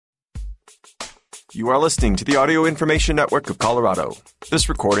You are listening to the Audio Information Network of Colorado. This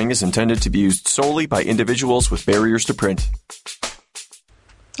recording is intended to be used solely by individuals with barriers to print.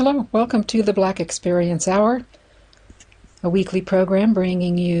 Hello, welcome to the Black Experience Hour, a weekly program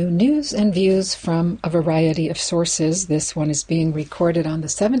bringing you news and views from a variety of sources. This one is being recorded on the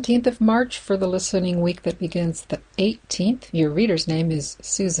 17th of March for the listening week that begins the 18th. Your reader's name is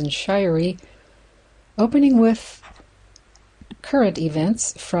Susan Shirey. Opening with current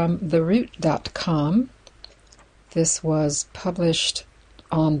events from theroot.com. This was published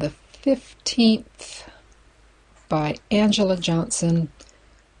on the 15th by Angela Johnson.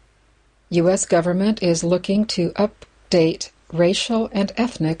 U.S. government is looking to update racial and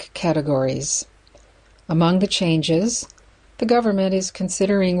ethnic categories. Among the changes, the government is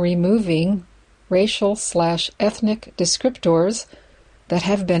considering removing racial/ethnic descriptors that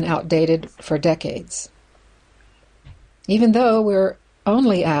have been outdated for decades. Even though we're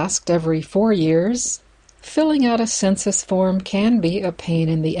only asked every 4 years, filling out a census form can be a pain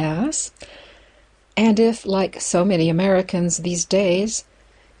in the ass. And if, like so many Americans these days,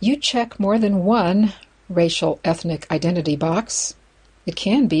 you check more than one racial ethnic identity box, it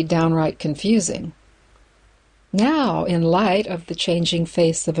can be downright confusing. Now, in light of the changing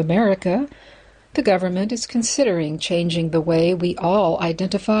face of America, the government is considering changing the way we all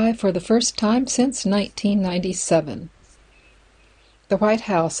identify for the first time since 1997. The White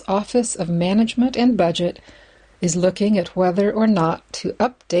House Office of Management and Budget is looking at whether or not to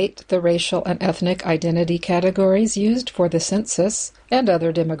update the racial and ethnic identity categories used for the census and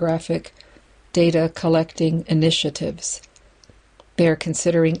other demographic data collecting initiatives. They're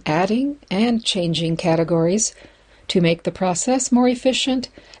considering adding and changing categories to make the process more efficient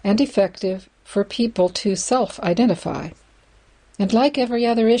and effective for people to self-identify. And like every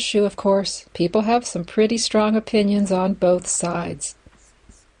other issue, of course, people have some pretty strong opinions on both sides.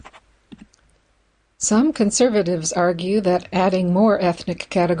 Some conservatives argue that adding more ethnic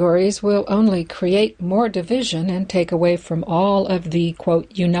categories will only create more division and take away from all of the, quote,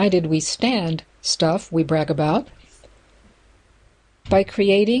 united we stand stuff we brag about. By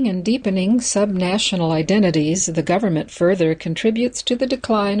creating and deepening subnational identities, the government further contributes to the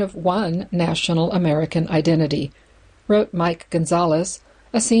decline of one national American identity, wrote Mike Gonzalez,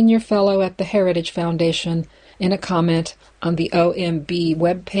 a senior fellow at the Heritage Foundation, in a comment on the OMB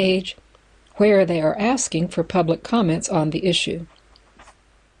webpage, where they are asking for public comments on the issue.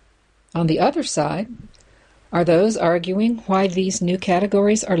 On the other side are those arguing why these new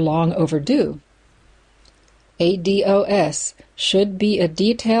categories are long overdue. ADOS should be a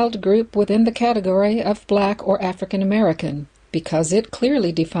detailed group within the category of Black or African American because it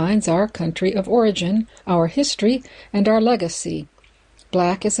clearly defines our country of origin, our history, and our legacy.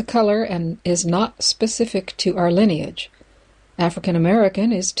 Black is a color and is not specific to our lineage. African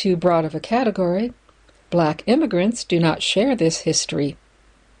American is too broad of a category. Black immigrants do not share this history,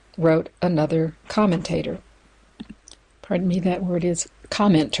 wrote another commentator. Pardon me, that word is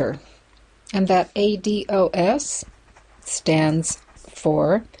commenter. And that ADOS stands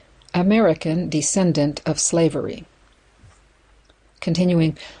for American Descendant of Slavery.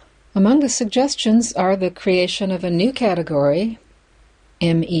 Continuing, among the suggestions are the creation of a new category,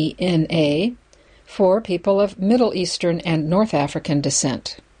 MENA, for people of Middle Eastern and North African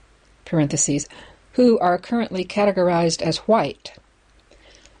descent, parentheses, who are currently categorized as white,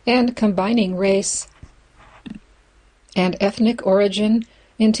 and combining race and ethnic origin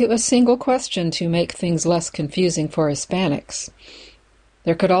into a single question to make things less confusing for Hispanics.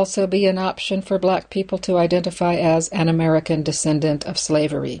 There could also be an option for Black people to identify as an American descendant of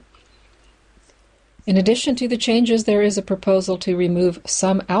slavery. In addition to the changes, there is a proposal to remove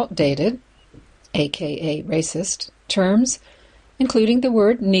some outdated, aka racist, terms, including the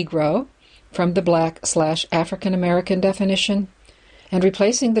word Negro from the Black/African American definition, and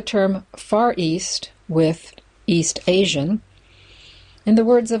replacing the term Far East with East Asian. In the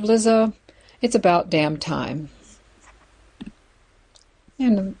words of Lizzo, it's about damn time.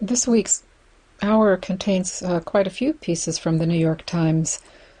 And this week's hour contains quite a few pieces from the New York Times.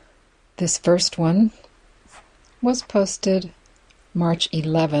 This first one was posted March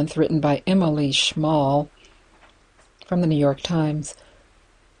 11th, written by Emily Schmall from the New York Times.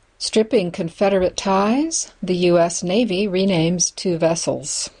 Stripping Confederate ties, the U.S. Navy renames 2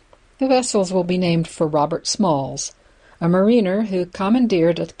 vessels. The vessels will be named for Robert Smalls, a mariner who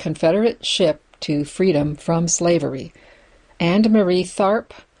commandeered a Confederate ship to freedom from slavery, and Marie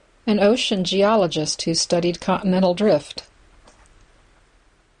Tharp, an ocean geologist who studied continental drift.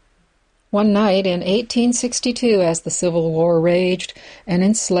 One night in 1862, as the Civil War raged, an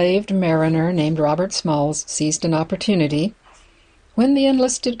enslaved mariner named Robert Smalls seized an opportunity When the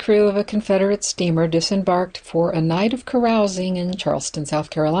enlisted crew of a Confederate steamer disembarked for a night of carousing in Charleston, South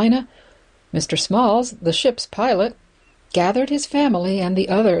Carolina, Mr. Smalls, the ship's pilot, gathered his family and the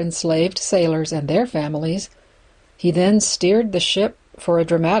other enslaved sailors and their families. He then steered the ship for a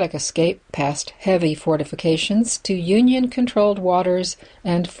dramatic escape past heavy fortifications to Union-controlled waters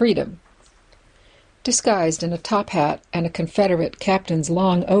and freedom. Disguised in a top hat and a Confederate captain's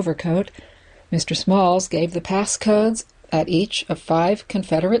long overcoat, Mr. Smalls gave the passcodes at each of 5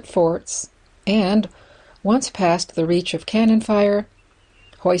 Confederate forts and, once past the reach of cannon fire,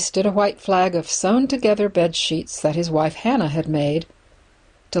 hoisted a white flag of sewn-together bedsheets that his wife Hannah had made,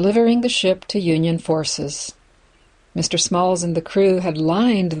 delivering the ship to Union forces. Mr. Smalls and the crew had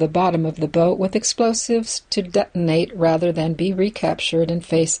lined the bottom of the boat with explosives to detonate rather than be recaptured and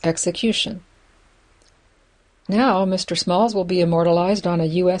face execution. Now Mr. Smalls will be immortalized on a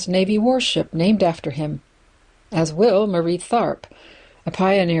U.S. Navy warship named after him, as will Marie Tharp, a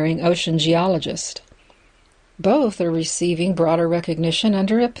pioneering ocean geologist. Both are receiving broader recognition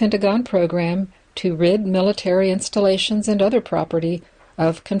under a Pentagon program to rid military installations and other property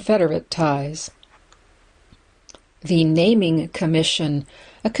of Confederate ties. The Naming Commission,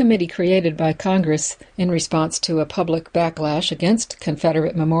 a committee created by Congress in response to a public backlash against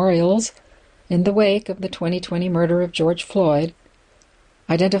Confederate memorials in the wake of the 2020 murder of George Floyd,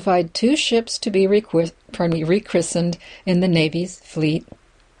 identified 2 ships to be rechristened in the Navy's fleet.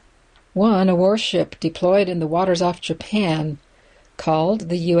 One, a warship deployed in the waters off Japan, called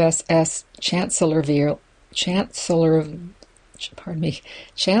the USS Chancellorsville,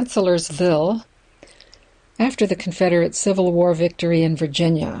 after the Confederate Civil War victory in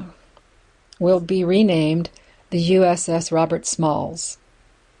Virginia, will be renamed the USS Robert Smalls.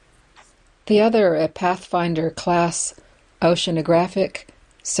 The other, a Pathfinder-class oceanographic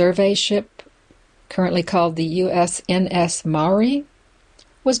survey ship, currently called the USNS Maury,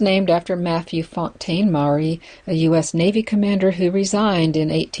 was named after Matthew Fontaine Maury, a U.S. Navy commander who resigned in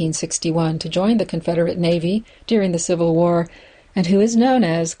 1861 to join the Confederate Navy during the Civil War, and who is known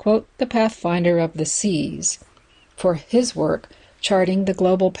as, quote, the Pathfinder of the Seas, for his work charting the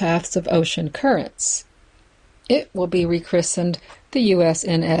global paths of ocean currents. It will be rechristened the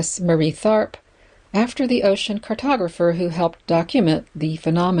USNS Marie Tharp, after the ocean cartographer who helped document the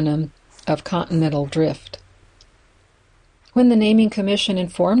phenomenon of continental drift. When the Naming Commission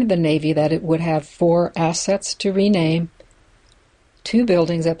informed the Navy that it would have 4 assets to rename, 2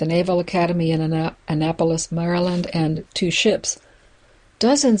 buildings at the Naval Academy in Annapolis, Maryland, and 2 ships,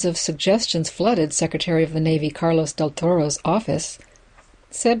 dozens of suggestions flooded Secretary of the Navy Carlos del Toro's office,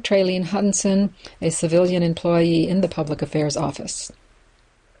 said Traylene Hudson, a civilian employee in the Public Affairs Office.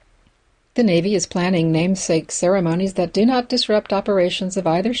 The Navy is planning namesake ceremonies that do not disrupt operations of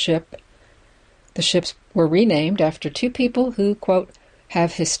either ship. The ships were renamed after 2 people who, quote,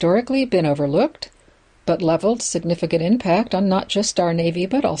 have historically been overlooked, but leveled significant impact on not just our Navy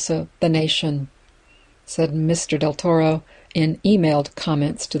but also the nation, said Mr. Del Toro in emailed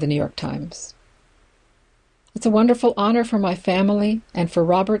comments to the New York Times. It's a wonderful honor for my family and for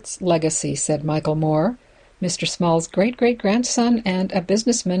Robert's legacy, said Michael Moore, Mr. Small's great-great-grandson and a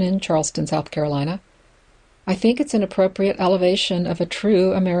businessman in Charleston, South Carolina. I think it's an appropriate elevation of a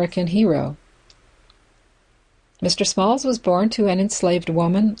true American hero. Mr. Smalls was born to an enslaved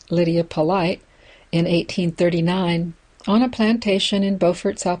woman, Lydia Polite, in 1839 on a plantation in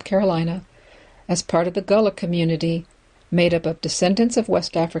Beaufort, South Carolina, as part of the Gullah community, made up of descendants of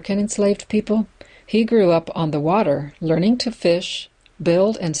West African enslaved people. He grew up on the water, learning to fish,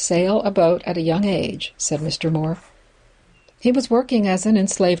 build and sail a boat at a young age, said Mr. Moore. He was working as an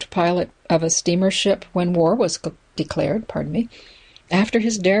enslaved pilot of a steamer ship when war was declared. After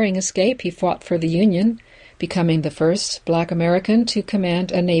his daring escape, he fought for the Union, becoming the first Black American to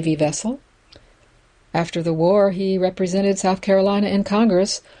command a Navy vessel. After the war, he represented South Carolina in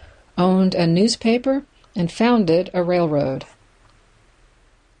Congress, owned a newspaper, and founded a railroad.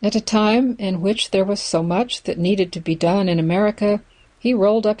 At a time in which there was so much that needed to be done in America, he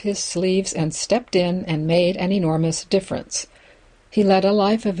rolled up his sleeves and stepped in and made an enormous difference. He led a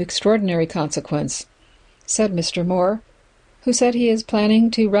life of extraordinary consequence, said Mr. Moore, who said he is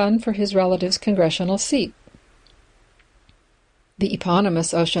planning to run for his relative's congressional seat. The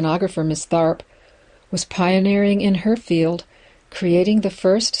eponymous oceanographer Miss Tharp was pioneering in her field, creating the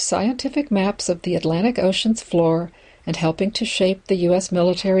first scientific maps of the Atlantic Ocean's floor and helping to shape the U.S.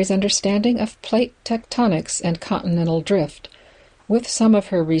 military's understanding of plate tectonics and continental drift, with some of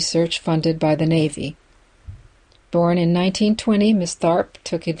her research funded by the Navy. Born in 1920, Miss Tharp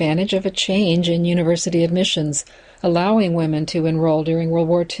took advantage of a change in university admissions, allowing women to enroll during World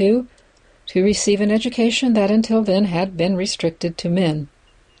War II to receive an education that until then had been restricted to men.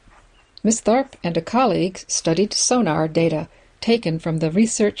 Miss Tharp and a colleague studied sonar data taken from the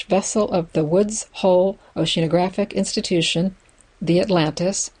research vessel of the Woods Hole Oceanographic Institution, the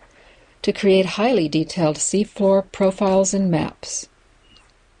Atlantis, to create highly detailed seafloor profiles and maps.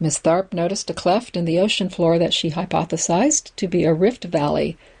 Miss Tharp noticed a cleft in the ocean floor that she hypothesized to be a rift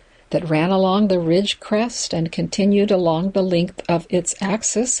valley that ran along the ridge crest and continued along the length of its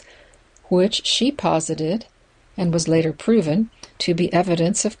axis, which she posited, and was later proven, to be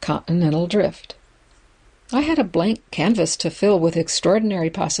evidence of continental drift. I had a blank canvas to fill with extraordinary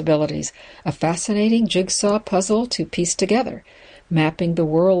possibilities, a fascinating jigsaw puzzle to piece together, mapping the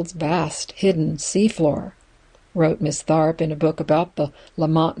world's vast, hidden seafloor, wrote Miss Tharp in a book about the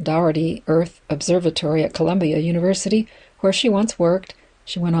Lamont Doherty Earth Observatory at Columbia University, where she once worked.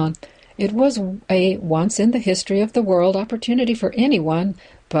 She went on, "It was a once-in-the-history-of-the-world opportunity for anyone,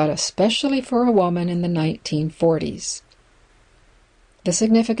 but especially for a woman in the 1940s. The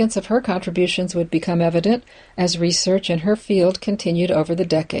significance of her contributions would become evident as research in her field continued over the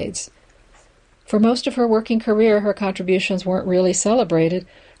decades. For most of her working career, her contributions weren't really celebrated.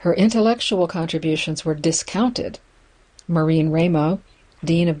 Her intellectual contributions were discounted." Maureen Ramo,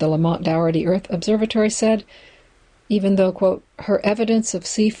 dean of the Lamont Doherty Earth Observatory, said, even though, quote, "her evidence of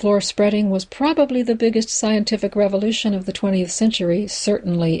seafloor spreading was probably the biggest scientific revolution of the 20th century,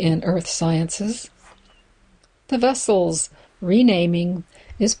 certainly in earth sciences." The vessel's renaming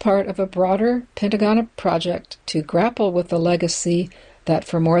is part of a broader Pentagon project to grapple with the legacy that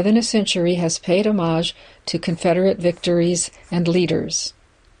for more than a century has paid homage to Confederate victories and leaders.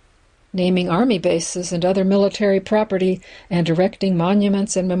 Naming Army bases and other military property and erecting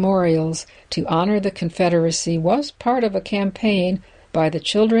monuments and memorials to honor the Confederacy was part of a campaign by the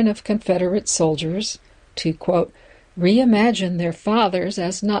children of Confederate soldiers to, quote, "reimagine their fathers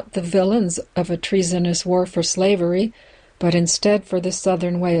as not the villains of a treasonous war for slavery, but instead for the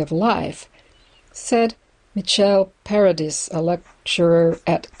Southern way of life," said Michel Paradis, a lecturer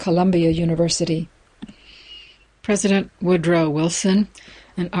at Columbia University. President Woodrow Wilson,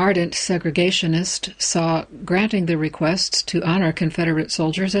 an ardent segregationist, saw granting the request to honor Confederate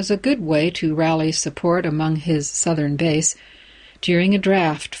soldiers as a good way to rally support among his Southern base during a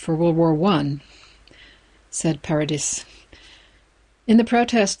draft for World War I, said Paradis. In the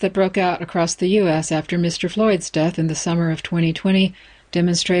protests that broke out across the U.S. after Mr. Floyd's death in the summer of 2020,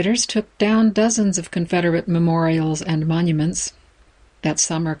 demonstrators took down dozens of Confederate memorials and monuments. That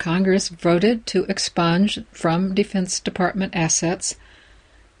summer, Congress voted to expunge from Defense Department assets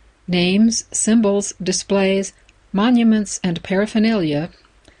names, symbols, displays, monuments, and paraphernalia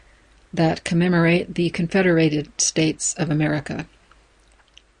that commemorate the Confederated States of America.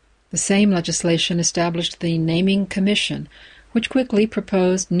 The same legislation established the Naming Commission, which quickly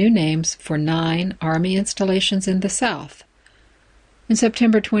proposed new names for 9 Army installations in the South. In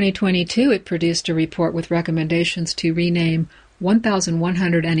September 2022, it produced a report with recommendations to rename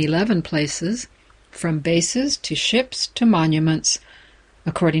 1,111 places, from bases to ships to monuments,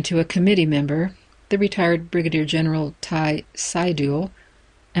 according to a committee member, the retired Brigadier General Ty Seidule,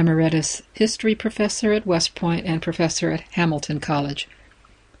 emeritus history professor at West Point and professor at Hamilton College.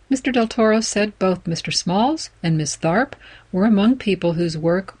 Mr. Del Toro said both Mr. Smalls and Miss Tharp were among people whose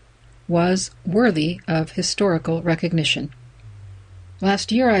work was worthy of historical recognition.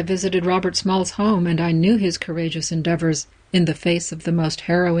 Last year I visited Robert Smalls' home, and I knew his courageous endeavors in the face of the most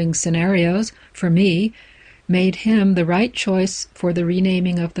harrowing scenarios, for me, made him the right choice for the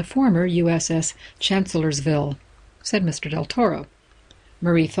renaming of the former USS Chancellorsville, said Mr. Del Toro.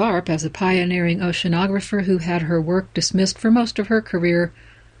 Marie Tharp, as a pioneering oceanographer who had her work dismissed for most of her career,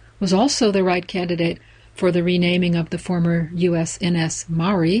 was also the right candidate for the renaming of the former USNS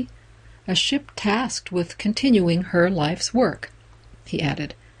Marie, a ship tasked with continuing her life's work, he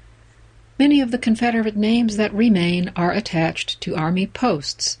added. Many of the Confederate names that remain are attached to Army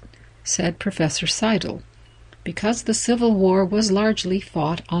posts, said Professor Seidel, because the Civil War was largely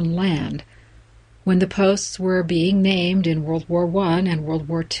fought on land. When the posts were being named in World War I and World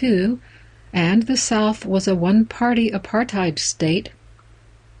War II, and the South was a one-party apartheid state,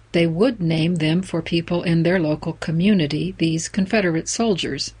 they would name them for people in their local community, these Confederate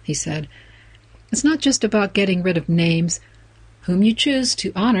soldiers, he said. It's not just about getting rid of names. Whom you choose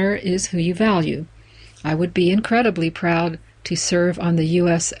to honor is who you value. I would be incredibly proud to serve on the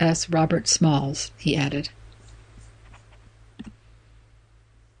USS Robert Smalls, he added.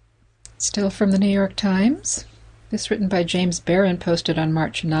 Still from the New York Times, this written by James Barron, posted on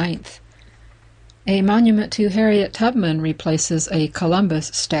March 9th. A monument to Harriet Tubman replaces a Columbus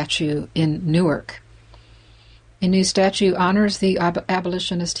statue in Newark. A new statue honors the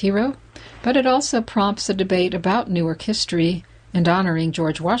abolitionist hero, but it also prompts a debate about Newark history and honoring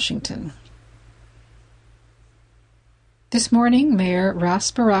George Washington. This morning, Mayor Ras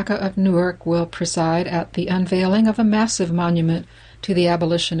Baraka of Newark will preside at the unveiling of a massive monument to the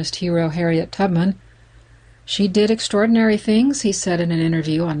abolitionist hero Harriet Tubman. She did extraordinary things, he said in an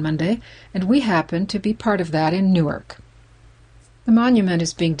interview on Monday, and we happen to be part of that in Newark. The monument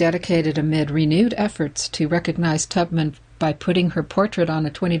is being dedicated amid renewed efforts to recognize Tubman by putting her portrait on a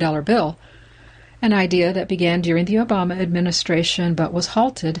 $20 bill, an idea that began during the Obama administration but was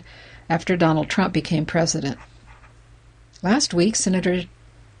halted after Donald Trump became president. Last week, Senator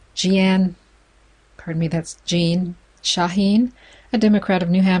Jeanne Shaheen, a Democrat of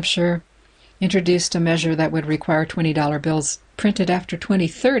New Hampshire, introduced a measure that would require $20 bills printed after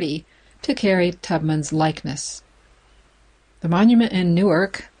 2030 to carry Tubman's likeness. The monument in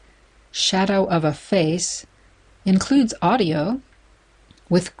Newark, Shadow of a Face, includes audio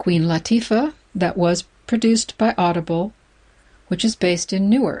with Queen Latifah that was produced by Audible, which is based in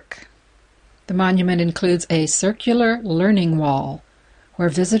Newark. The monument includes a circular learning wall where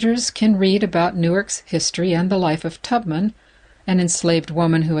visitors can read about Newark's history and the life of Tubman, an enslaved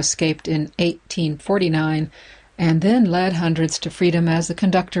woman who escaped in 1849 and then led hundreds to freedom as a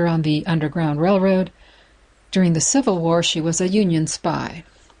conductor on the Underground Railroad. During the Civil War, she was a Union spy.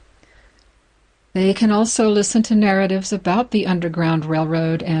 They can also listen to narratives about the Underground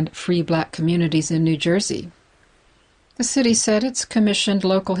Railroad and free black communities in New Jersey. The city said it's commissioned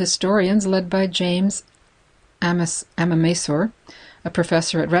local historians led by James Amamesor, a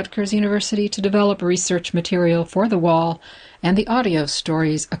professor at Rutgers University, to develop research material for the wall and the audio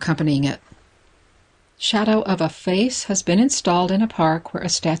stories accompanying it. Shadow of a Face has been installed in a park where a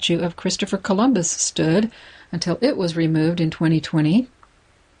statue of Christopher Columbus stood until it was removed in 2020.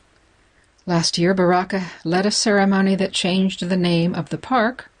 Last year, Baraka led a ceremony that changed the name of the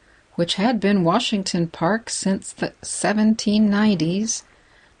park, which had been Washington Park since the 1790s,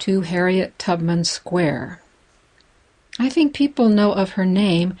 to Harriet Tubman Square. I think people know of her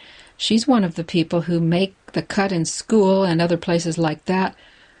name. She's one of the people who make the cut in school and other places like that,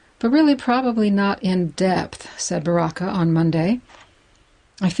 but really probably not in depth, said Baraka on Monday.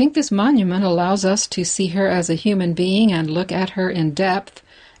 I think this monument allows us to see her as a human being and look at her in depth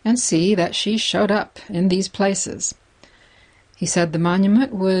and see that she showed up in these places. He said the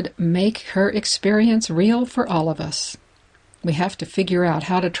monument would make her experience real for all of us. We have to figure out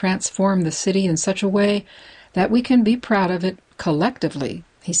how to transform the city in such a way that we can be proud of it collectively,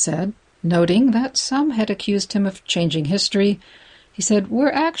 he said, noting that some had accused him of changing history. He said,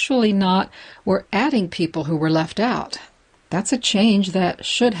 we're actually not. We're adding people who were left out. That's a change that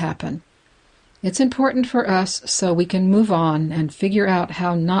should happen. It's important for us so we can move on and figure out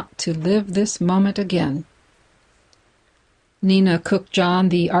how not to live this moment again. Nina Cook-John,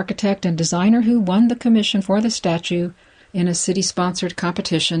 the architect and designer who won the commission for the statue in a city-sponsored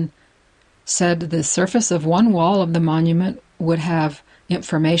competition, said the surface of one wall of the monument would have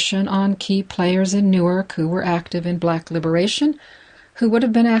information on key players in Newark who were active in Black liberation, who would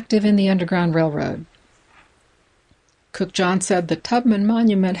have been active in the Underground Railroad. Cook-John said the Tubman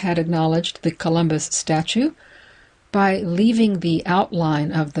Monument had acknowledged the Columbus statue by leaving the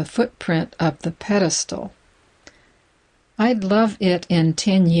outline of the footprint of the pedestal. I'd love it in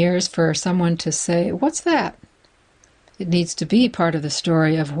 10 years for someone to say, "What's that?" It needs to be part of the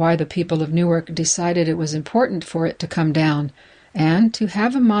story of why the people of Newark decided it was important for it to come down and to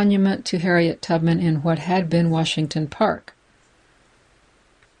have a monument to Harriet Tubman in what had been Washington Park.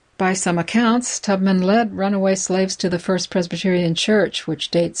 By some accounts, Tubman led runaway slaves to the First Presbyterian Church, which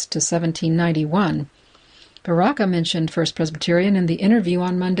dates to 1791. Baraka mentioned First Presbyterian in the interview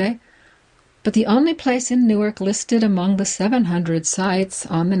on Monday, but the only place in Newark listed among the 700 sites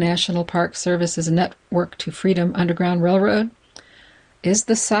on the National Park Service's Network to Freedom Underground Railroad is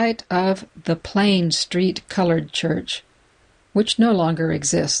the site of the Plain Street Colored Church, which no longer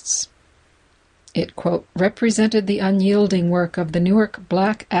exists. It, quote, represented the unyielding work of the Newark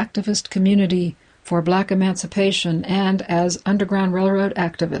Black activist community for Black emancipation and as Underground Railroad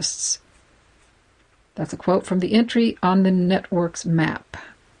activists. That's a quote from the entry on the network's map.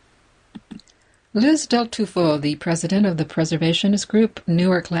 Liz Del Tufo, the president of the preservationist group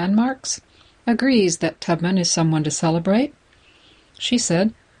Newark Landmarks, agrees that Tubman is someone to celebrate. She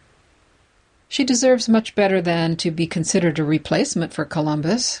said, "She deserves much better than to be considered a replacement for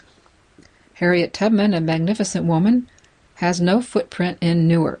Columbus. Harriet Tubman, a magnificent woman, has no footprint in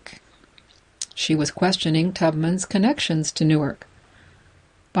Newark." She was questioning Tubman's connections to Newark.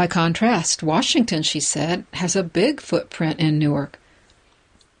 By contrast, Washington, she said, has a big footprint in Newark.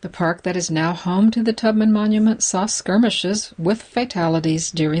 The park that is now home to the Tubman Monument saw skirmishes with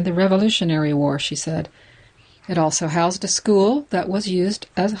fatalities during the Revolutionary War, she said. It also housed a school that was used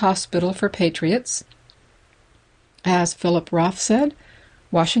as a hospital for patriots. As Philip Roth said,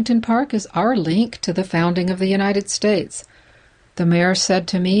 Washington Park is our link to the founding of the United States. The mayor said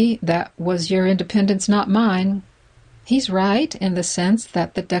to me, "That was your independence, not mine." He's right in the sense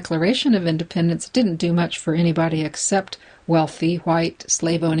that the Declaration of Independence didn't do much for anybody except wealthy, white,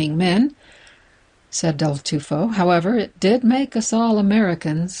 slave-owning men, said Del Tufo. However, it did make us all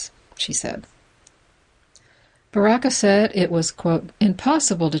Americans, she said. Baraka said it was, quote,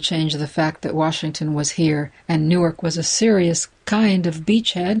 impossible to change the fact that Washington was here and Newark was a serious kind of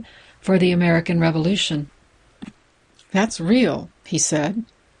beachhead for the American Revolution. That's real, he said,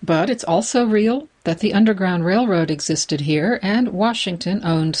 but it's also real that the Underground Railroad existed here and Washington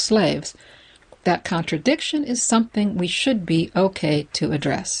owned slaves. That contradiction is something we should be okay to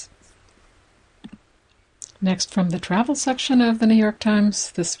address. Next, from the travel section of the New York Times,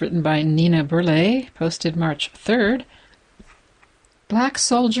 this written by Nina Burley, posted March 3rd. Black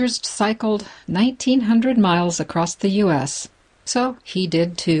soldiers cycled 1,900 miles across the U.S., so he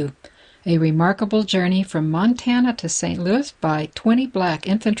did too. A remarkable journey from Montana to St. Louis by 20 black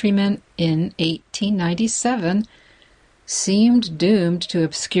infantrymen in 1897 seemed doomed to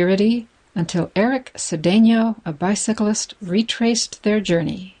obscurity until Eric Cedeno, a bicyclist, retraced their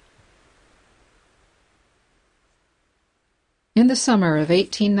journey. In the summer of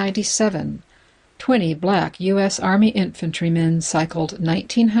 1897, 20 black U.S. Army infantrymen cycled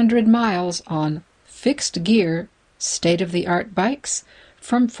 1,900 miles on fixed-gear, state-of-the-art bikes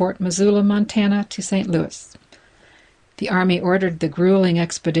from Fort Missoula, Montana to St. Louis. The Army ordered the grueling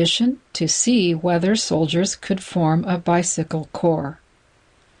expedition to see whether soldiers could form a bicycle corps.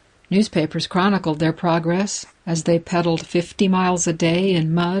 Newspapers chronicled their progress as they pedaled 50 miles a day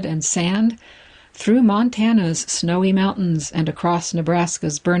in mud and sand through Montana's snowy mountains and across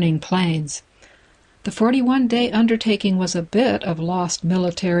Nebraska's burning plains. The 41-day undertaking was a bit of lost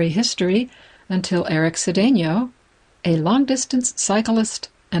military history until Eric Cedeno, a long-distance cyclist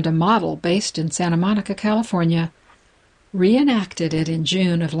and a model based in Santa Monica, California, reenacted it in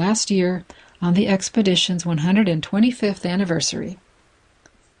June of last year on the expedition's 125th anniversary.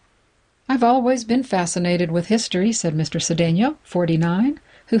 I've always been fascinated with history, said Mr. Cedeno, 49,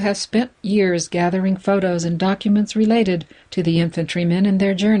 who has spent years gathering photos and documents related to the infantrymen and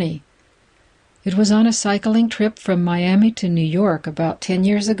their journey. It was on a cycling trip from Miami to New York about 10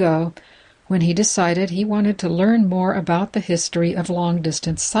 years ago when he decided he wanted to learn more about the history of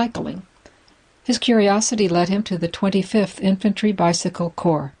long-distance cycling. His curiosity led him to the 25th Infantry Bicycle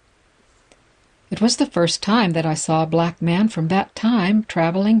Corps. It was the first time that I saw a black man from that time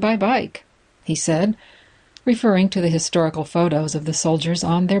traveling by bike, he said, referring to the historical photos of the soldiers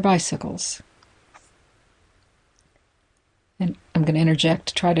on their bicycles. And I'm going to interject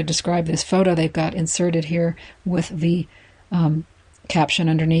to try to describe this photo they've got inserted here with the caption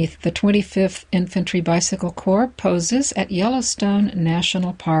underneath. The 25th Infantry Bicycle Corps poses at Yellowstone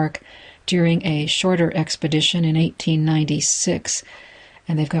National Park during a shorter expedition in 1896.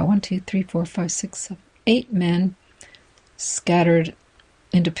 And they've got 8 men scattered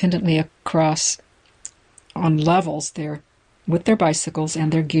independently across on levels there with their bicycles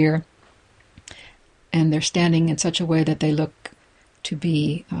and their gear. And they're standing in such a way that they look to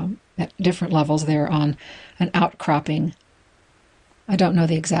be at different levels there on an outcropping. I don't know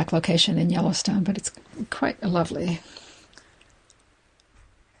the exact location in Yellowstone, but it's quite lovely.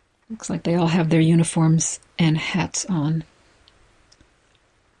 Looks like they all have their uniforms and hats on.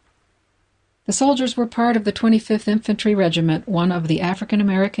 The soldiers were part of the 25th Infantry Regiment, one of the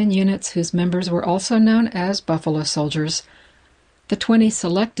African-American units whose members were also known as Buffalo Soldiers. The 20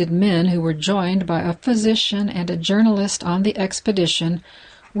 selected men who were joined by a physician and a journalist on the expedition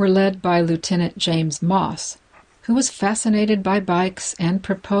were led by Lieutenant James Moss, who was fascinated by bikes and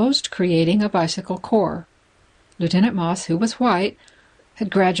proposed creating a bicycle corps. Lieutenant Moss, who was white, had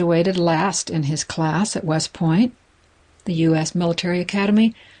graduated last in his class at West Point, the U.S. Military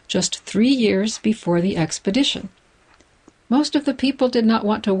Academy, just 3 years before the expedition. Most of the people did not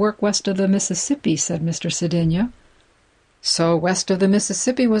want to work west of the Mississippi, said Mr. Cedeno. So west of the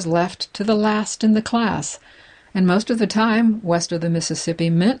Mississippi was left to the last in the class, and most of the time west of the Mississippi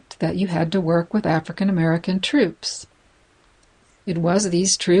meant that you had to work with African-American troops. It was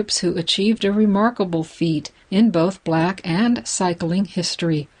these troops who achieved a remarkable feat in both black and cycling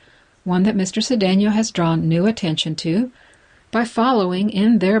history, one that Mr. Cedeno has drawn new attention to by following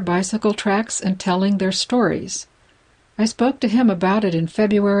in their bicycle tracks and telling their stories. I spoke to him about it in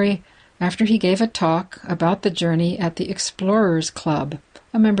February after he gave a talk about the journey at the Explorers Club,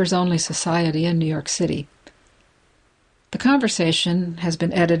 a members-only society in New York City. The conversation has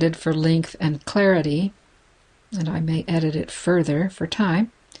been edited for length and clarity, and I may edit it further for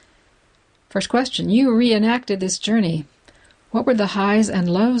time. First question, you reenacted this journey. What were the highs and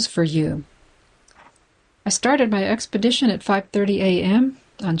lows for you? I started my expedition at 5:30 a.m.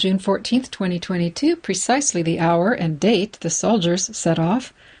 on June 14th, 2022, precisely the hour and date the soldiers set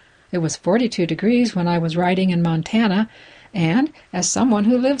off. It was 42 degrees when I was riding in Montana, and as someone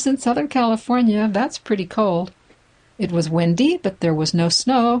who lives in Southern California, that's pretty cold. It was windy, but there was no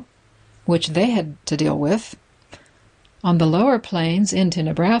snow, which they had to deal with. On the lower plains into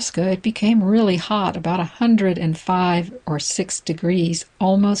Nebraska, it became really hot, about 105 or 6 degrees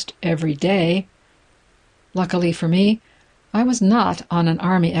almost every day. Luckily for me, I was not on an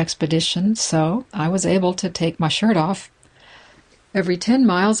army expedition, so I was able to take my shirt off. Every 10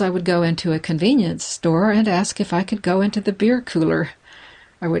 miles I would go into a convenience store and ask if I could go into the beer cooler.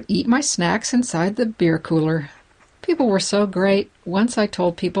 I would eat my snacks inside the beer cooler. People were so great. Once I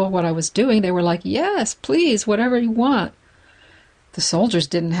told people what I was doing, they were like, yes, please, whatever you want. The soldiers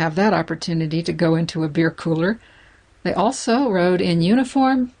didn't have that opportunity to go into a beer cooler. They also rode in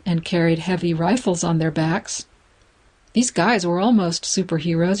uniform and carried heavy rifles on their backs. These guys were almost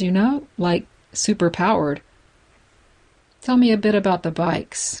superheroes, you know, like superpowered. Tell me a bit about the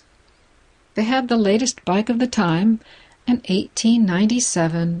bikes. They had the latest bike of the time, an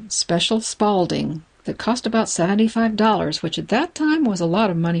 1897 Special Spalding that cost about $75, which at that time was a lot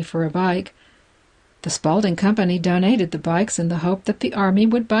of money for a bike. The Spalding Company donated the bikes in the hope that the Army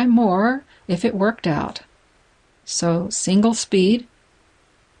would buy more if it worked out. So, single speed.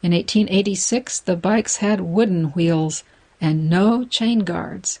 In 1886, the bikes had wooden wheels and no chain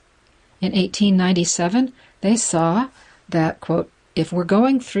guards. In 1897, they saw that, quote, if we're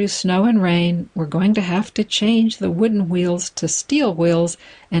going through snow and rain, we're going to have to change the wooden wheels to steel wheels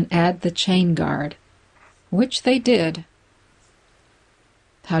and add the chain guard, which they did.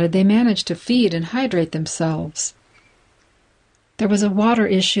 How did they manage to feed and hydrate themselves? There was a water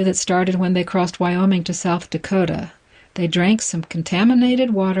issue that started when they crossed Wyoming to South Dakota. They drank some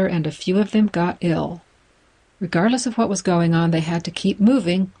contaminated water and a few of them got ill. Regardless of what was going on, they had to keep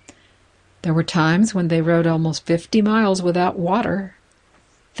moving. There were times when they rode almost 50 miles without water.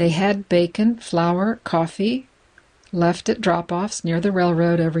 They had bacon, flour, coffee, left at drop-offs near the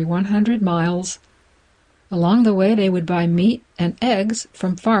railroad every 100 miles. Along the way, they would buy meat and eggs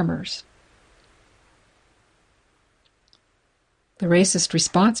from farmers. The racist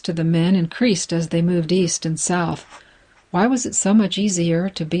response to the men increased as they moved east and south. Why was it so much easier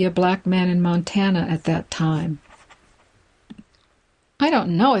to be a black man in Montana at that time? I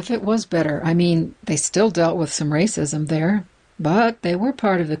don't know if it was better. I mean, they still dealt with some racism there, but they were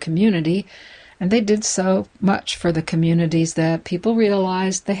part of the community, and they did so much for the communities that people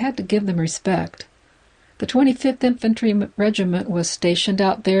realized they had to give them respect. The 25th Infantry Regiment was stationed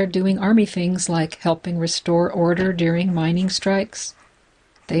out there doing Army things like helping restore order during mining strikes.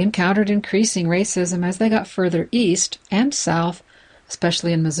 They encountered increasing racism as they got further east and south,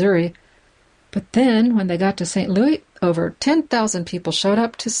 especially in Missouri. But then, when they got to St. Louis, over 10,000 people showed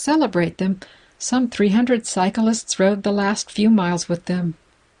up to celebrate them. Some 300 cyclists rode the last few miles with them.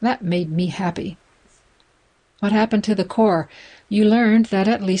 That made me happy. What happened to the Corps? You learned that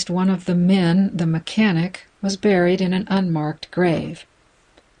at least one of the men, the mechanic, was buried in an unmarked grave.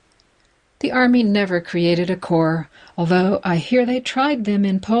 The Army never created a Corps, although I hear they tried them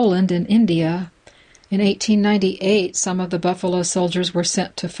in Poland and India. In 1898, some of the Buffalo Soldiers were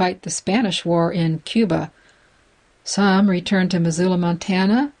sent to fight the Spanish War in Cuba. Some returned to Missoula,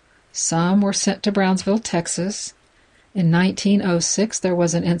 Montana. Some were sent to Brownsville, Texas. In 1906, there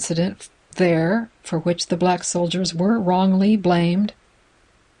was an incident there for which the black soldiers were wrongly blamed.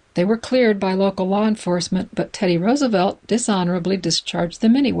 They were cleared by local law enforcement, but Teddy Roosevelt dishonorably discharged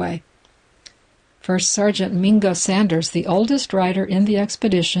them anyway. First Sergeant Mingo Sanders, the oldest rider in the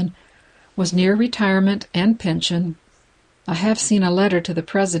expedition, was near retirement and pension. I have seen a letter to the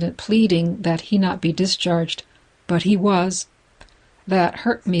president pleading that he not be discharged, but he was. That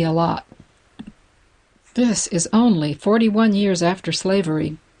hurt me a lot. This is only 41 years after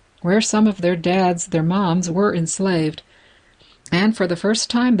slavery, where some of their dads, their moms, were enslaved, and for the first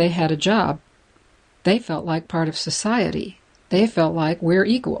time they had a job. They felt like part of society. They felt like we're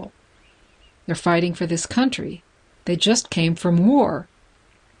equal. They're fighting for this country. They just came from war.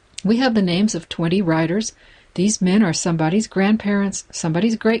 We have the names of 20 riders. These men are somebody's grandparents,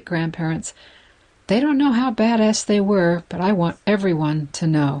 somebody's great-grandparents. They don't know how badass they were, but I want everyone to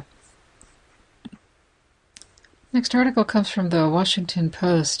know. Next article comes from the Washington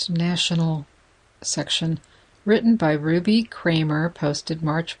Post National section. written by Ruby Kramer, posted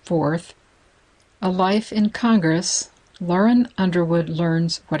March 4th. A Life in Congress, Lauren Underwood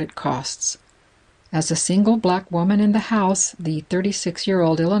learns what it costs. As a single black woman in the House, the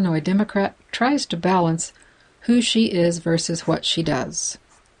 36-year-old Illinois Democrat tries to balance who she is versus what she does.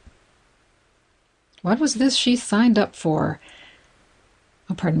 What was this she signed up for?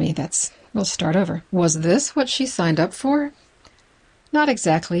 Oh, pardon me, we'll start over. Was this what she signed up for? Not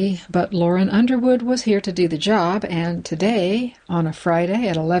exactly, but Lauren Underwood was here to do the job, and today, on a Friday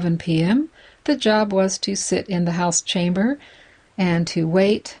at 11 p.m., the job was to sit in the House chamber and to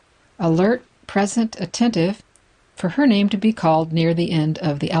wait, alert, present, attentive, for her name to be called near the end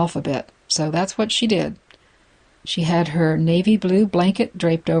of the alphabet. So that's what she did. She had her navy blue blanket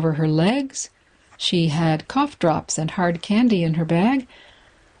draped over her legs. She had cough drops and hard candy in her bag.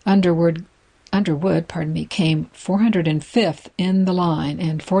 Underwood, came 405th in the line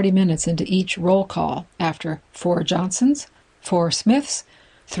and 40 minutes into each roll call after 4 Johnsons, 4 Smiths,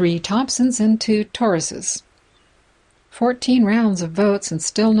 3 Thompsons, and 2 Torreses. 14 rounds of votes and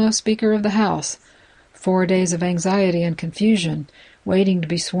still no Speaker of the House. 4 days of anxiety and confusion, waiting to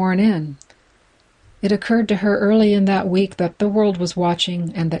be sworn in. It occurred to her early in that week that the world was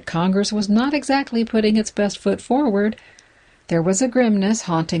watching and that Congress was not exactly putting its best foot forward. There was a grimness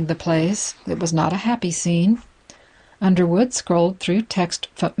haunting the place. It was not a happy scene. Underwood scrolled through text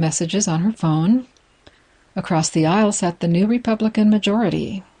messages on her phone. Across the aisle sat the new Republican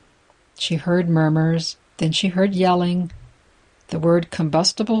majority. She heard murmurs, then she heard yelling. The word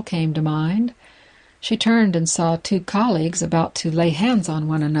combustible came to mind. She turned and saw 2 colleagues about to lay hands on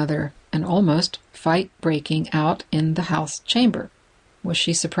one another, an almost fight breaking out in the House chamber. Was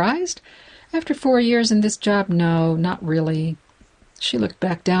she surprised? After 4 years in this job, no, not really. She looked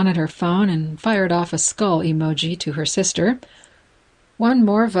back down at her phone and fired off a skull emoji to her sister. 1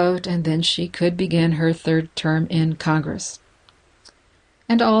 more vote, and then she could begin her 3rd term in Congress.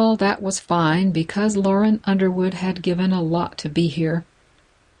 And all that was fine because Lauren Underwood had given a lot to be here.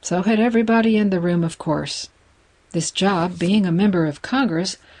 So had everybody in the room, of course. This job, being a member of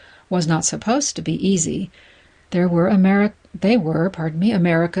Congress, was not supposed to be easy. They were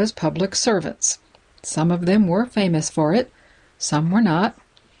America's public servants. Some of them were famous for it, some were not.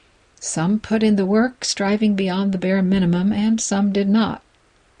 Some put in the work, striving beyond the bare minimum, and some did not.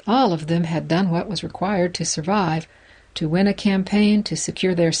 All of them had done what was required to survive, to win a campaign, to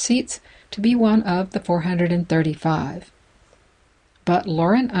secure their seats, to be one of the 435. But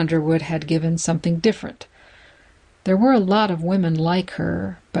Lauren Underwood had given something different. There were a lot of women like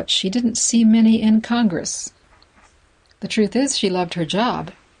her, but she didn't see many in Congress. The truth is, she loved her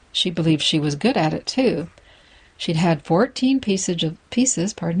job. She believed she was good at it, too. She'd had 14 pieces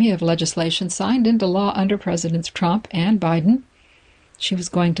of legislation signed into law under Presidents Trump and Biden. She was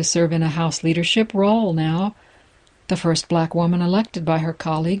going to serve in a House leadership role now, the first black woman elected by her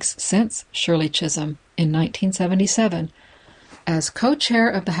colleagues since Shirley Chisholm in 1977, as co-chair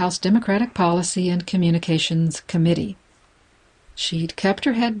of the House Democratic Policy and Communications Committee. She'd kept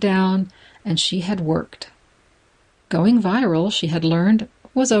her head down, and she had worked. Going viral, she had learned,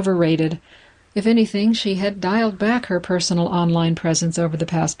 was overrated. If anything, she had dialed back her personal online presence over the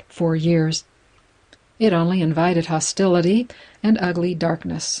past 4 years. It only invited hostility and ugly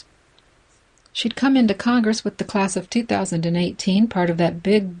darkness. She'd come into Congress with the class of 2018, part of that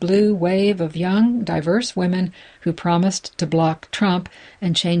big blue wave of young, diverse women who promised to block Trump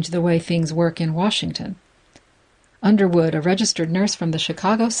and change the way things work in Washington. Underwood, a registered nurse from the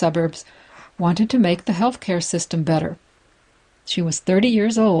Chicago suburbs, wanted to make the healthcare system better. She was 30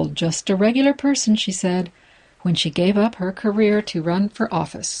 years old, just a regular person, she said, when she gave up her career to run for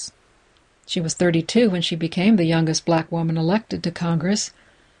office. She was 32 when she became the youngest black woman elected to Congress.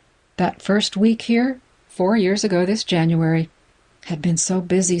 That first week here, 4 years ago this January, had been so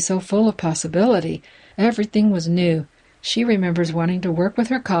busy, so full of possibility. Everything was new. She remembers wanting to work with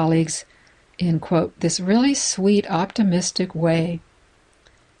her colleagues in, quote, this really sweet, optimistic way.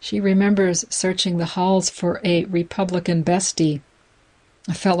 She remembers searching the halls for a Republican bestie,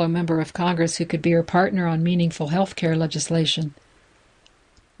 a fellow member of Congress who could be her partner on meaningful health care legislation.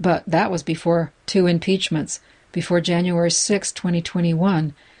 But that was before 2 impeachments, before January 6,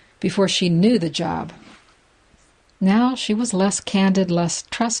 2021, before she knew the job. Now she was less candid, less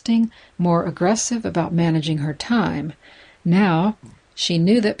trusting, more aggressive about managing her time. Now she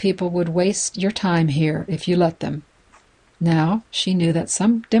knew that people would waste your time here if you let them. Now she knew that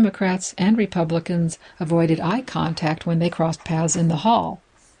some Democrats and Republicans avoided eye contact when they crossed paths in the hall.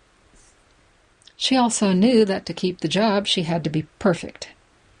 She also knew that to keep the job she had to be perfect.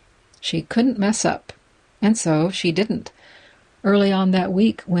 She couldn't mess up, and so she didn't. Early on that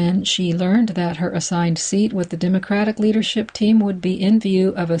week, when she learned that her assigned seat with the Democratic leadership team would be in view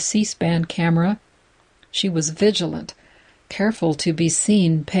of a C-SPAN camera, she was vigilant, careful to be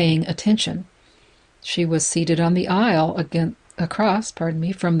seen paying attention. She was seated on the aisle across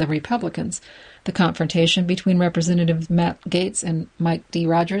from the Republicans. The confrontation between Representative Matt Gaetz and Mike D.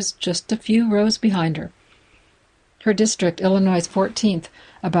 Rogers just a few rows behind her. Her district, Illinois' 14th,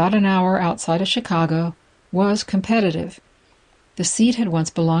 about an hour outside of Chicago, was competitive. The seat had once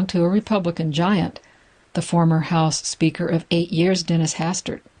belonged to a Republican giant, the former House Speaker of 8 years, Dennis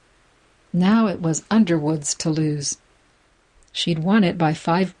Hastert. Now it was Underwood's to lose. She'd won it by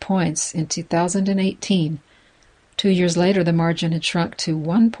 5 points in 2018. 2 years later, the margin had shrunk to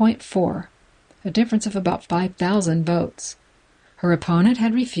 1.4, a difference of about 5,000 votes. Her opponent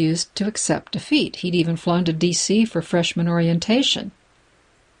had refused to accept defeat. He'd even flown to D.C. for freshman orientation.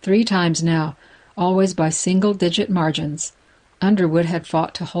 3 times now, always by single-digit margins, Underwood had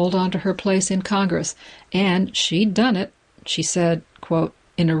fought to hold on to her place in Congress, and she'd done it, she said, quote,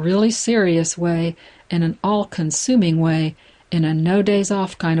 in a really serious way, in an all-consuming way, in a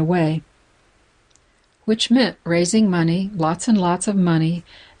no-days-off kind of way. Which meant raising money, lots and lots of money,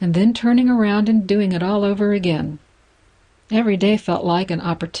 and then turning around and doing it all over again. Every day felt like an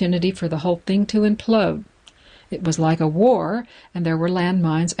opportunity for the whole thing to implode. It was like a war, and there were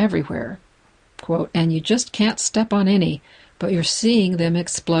landmines everywhere. Quote, and you just can't step on any, but you're seeing them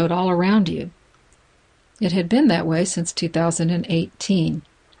explode all around you. It had been that way since 2018.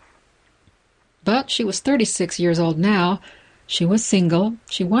 But she was 36 years old now. She was single,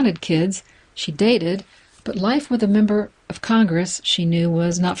 she wanted kids, she dated, but life with a member of Congress she knew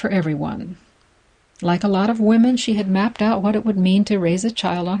was not for everyone. Like a lot of women, she had mapped out what it would mean to raise a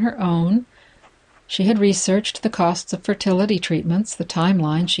child on her own. She had researched the costs of fertility treatments, the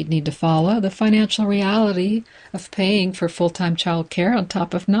timeline she'd need to follow, the financial reality of paying for full-time child care on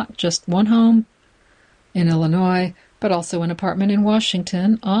top of not just one home in Illinois, but also an apartment in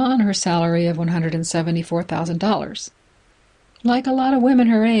Washington on her salary of $174,000. Like a lot of women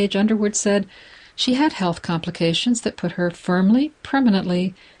her age, Underwood said she had health complications that put her firmly,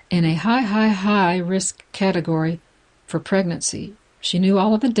 permanently, in a high risk category for pregnancy. She knew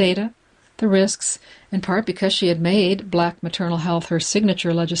all of the data, the risks, in part because she had made black maternal health her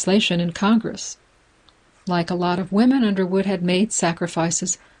signature legislation in Congress. Like a lot of women, Underwood had made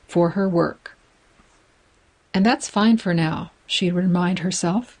sacrifices for her work. And that's fine for now, she'd remind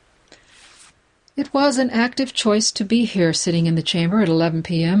herself. It was an active choice to be here sitting in the chamber at 11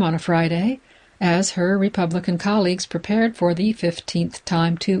 p.m. on a Friday, as her Republican colleagues prepared for the 15th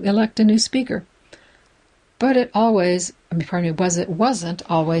time to elect a new speaker. But it wasn't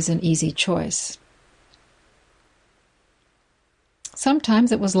always an easy choice.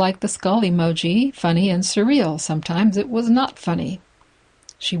 Sometimes it was like the skull emoji, funny and surreal. Sometimes it was not funny.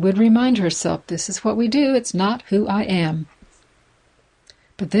 She would remind herself, this is what we do, it's not who I am.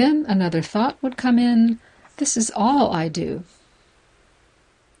 But then another thought would come in, this is all I do.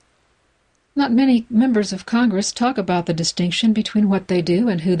 Not many members of Congress talk about the distinction between what they do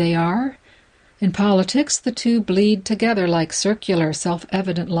and who they are. In politics, the two bleed together like circular,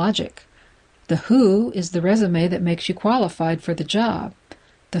 self-evident logic. The who is the resume that makes you qualified for the job.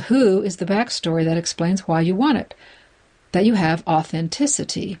 The who is the backstory that explains why you want it, that you have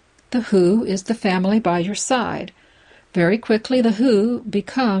authenticity. The who is the family by your side. Very quickly, the who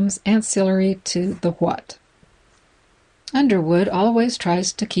becomes ancillary to the what. Underwood always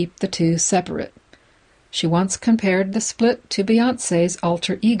tries to keep the two separate. She once compared the split to Beyoncé's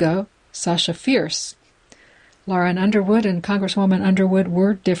alter ego, Sasha Fierce. Lauren Underwood and Congresswoman Underwood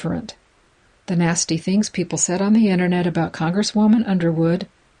were different. The nasty things people said on the internet about Congresswoman Underwood,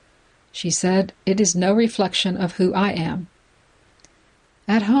 she said, it is no reflection of who I am.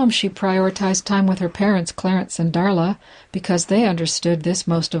 At home, she prioritized time with her parents, Clarence and Darla, because they understood this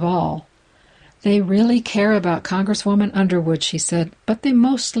most of all. They really care about Congresswoman Underwood, she said, but they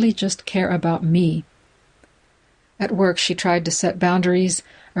mostly just care about me. At work, she tried to set boundaries,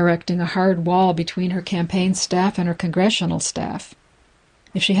 erecting a hard wall between her campaign staff and her congressional staff.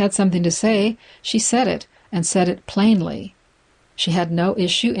 If she had something to say, she said it, and said it plainly. She had no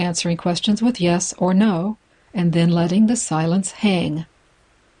issue answering questions with yes or no, and then letting the silence hang.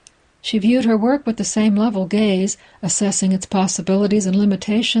 She viewed her work with the same level gaze, assessing its possibilities and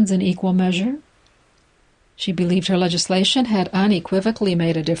limitations in equal measure. She believed her legislation had unequivocally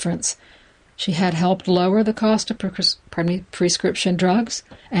made a difference. She had helped lower the cost of prescription drugs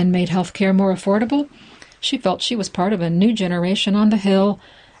and made health care more affordable. She felt she was part of a new generation on the Hill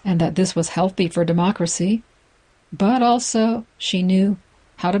and that this was healthy for democracy. But also, she knew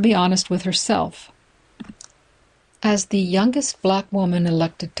how to be honest with herself. As the youngest black woman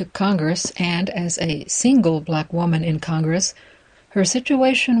elected to Congress and as a single black woman in Congress, her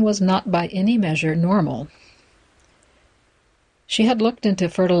situation was not by any measure normal. She had looked into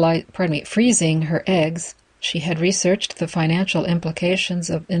freezing her eggs. She had researched the financial implications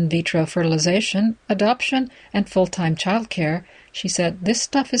of in vitro fertilization, adoption, and full-time childcare. She said, "This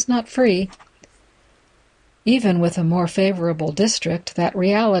stuff is not free." Even with a more favorable district, that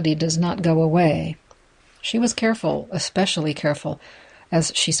reality does not go away. She was careful, especially careful,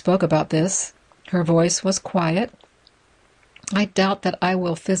 as she spoke about this. Her voice was quiet. "I doubt that I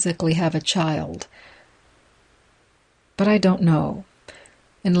will physically have a child. But I don't know."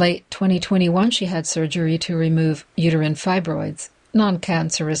 In late 2021, she had surgery to remove uterine fibroids,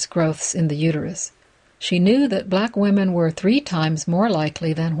 non-cancerous growths in the uterus. She knew that black women were 3 times more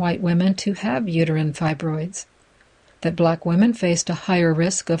likely than white women to have uterine fibroids, that black women faced a higher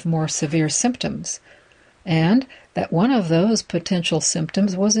risk of more severe symptoms, and that one of those potential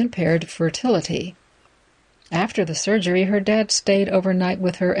symptoms was impaired fertility. After the surgery, her dad stayed overnight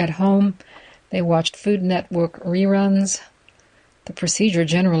with her at home. They watched Food Network reruns. The procedure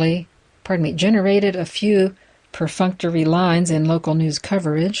generated a few perfunctory lines in local news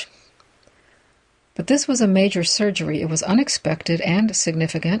coverage. But this was a major surgery. It was unexpected and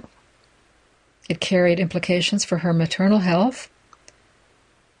significant. It carried implications for her maternal health.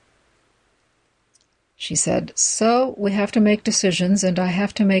 She said, "So we have to make decisions, and I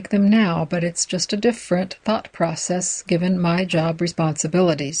have to make them now, but it's just a different thought process given my job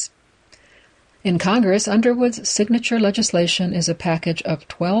responsibilities." In Congress, Underwood's signature legislation is a package of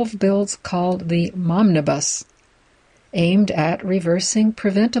 12 bills called the Momnibus, aimed at reversing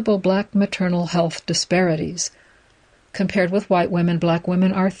preventable black maternal health disparities. Compared with white women, black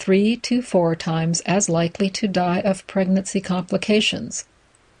women are 3 to 4 times as likely to die of pregnancy complications,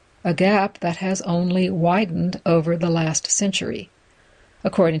 a gap that has only widened over the last century.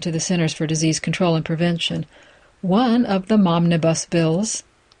 According to the Centers for Disease Control and Prevention, one of the Momnibus bills,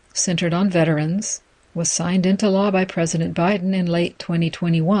 centered on veterans, was signed into law by President Biden in late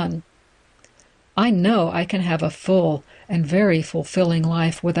 2021. "I know I can have a full and very fulfilling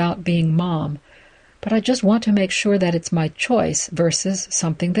life without being mom, but I just want to make sure that it's my choice versus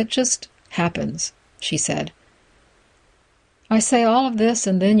something that just happens," she said. "I say all of this,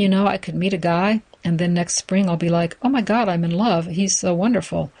 and then, I could meet a guy, and then next spring I'll be like, oh my God, I'm in love. He's so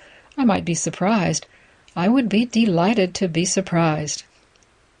wonderful. I might be surprised. I would be delighted to be surprised."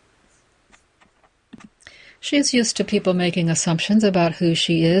 She is used to people making assumptions about who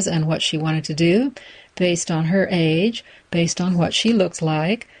she is and what she wanted to do, based on her age, based on what she looks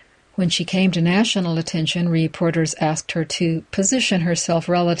like. When she came to national attention, reporters asked her to position herself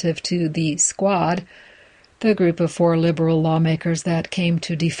relative to the Squad, the group of 4 liberal lawmakers that came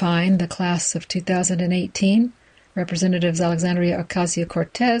to define the class of 2018, Representatives Alexandria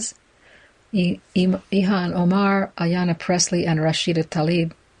Ocasio-Cortez, Ilhan Omar, Ayanna Pressley, and Rashida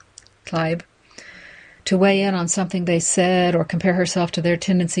Tlaib, to weigh in on something they said or compare herself to their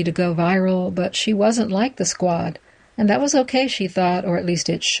tendency to go viral, but she wasn't like the Squad, and that was okay, she thought, or at least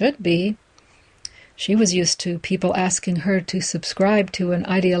it should be. She was used to people asking her to subscribe to an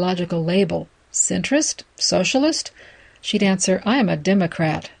ideological label. Centrist? Socialist? She'd answer, "I am a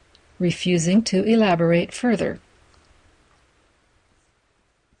Democrat," refusing to elaborate further.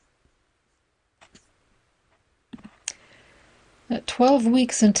 At 12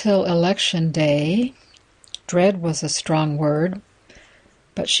 weeks until Election Day, dread was a strong word,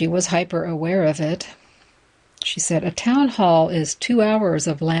 but she was hyper-aware of it. She said, "A town hall is 2 hours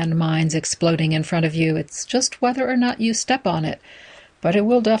of landmines exploding in front of you. It's just whether or not you step on it, but it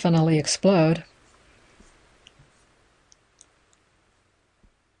will definitely explode."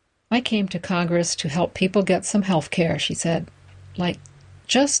 "I came to Congress to help people get some health care," she said,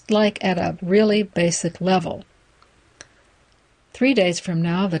 just at a really basic level. 3 days from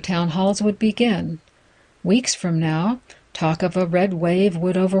now, the town halls would begin. Weeks from now, talk of a red wave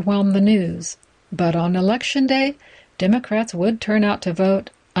would overwhelm the news. But on Election Day, Democrats would turn out to vote.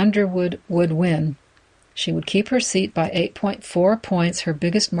 Underwood would win. She would keep her seat by 8.4 points, her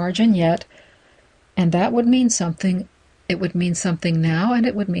biggest margin yet, and that would mean something. It would mean something now, and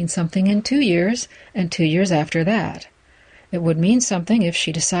it would mean something in 2 years, and 2 years after that. It would mean something if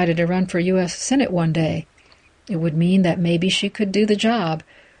she decided to run for U.S. Senate one day. It would mean that maybe she could do the job,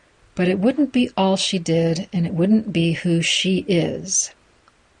 but it wouldn't be all she did, and it wouldn't be who she is.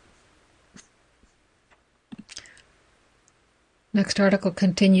 Next article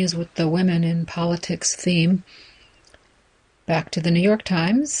continues with the women in politics theme. Back to the New York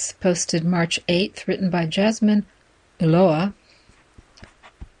Times, posted March 8th, written by Jasmine Ulloa.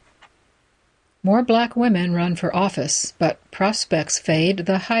 More black women run for office, but prospects fade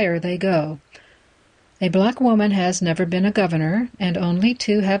the higher they go. A black woman has never been a governor, and only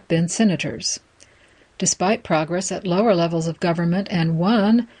 2 have been senators. Despite progress at lower levels of government and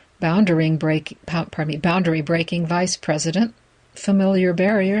 1 boundary-breaking vice president, familiar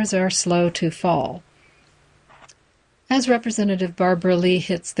barriers are slow to fall. As Representative Barbara Lee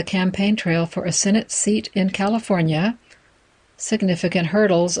hits the campaign trail for a Senate seat in California, significant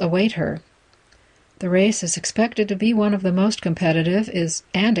hurdles await her. The race is expected to be one of the most competitive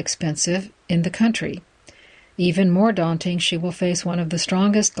and expensive in the country. Even more daunting, she will face one of the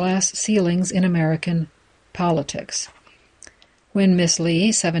strongest glass ceilings in American politics. When Miss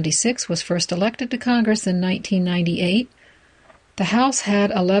Lee, 76, was first elected to Congress in 1998, the House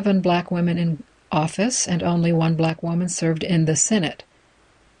had 11 black women in office and only 1 black woman served in the Senate.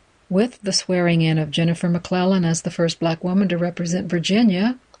 With the swearing-in of Jennifer McClellan as the first black woman to represent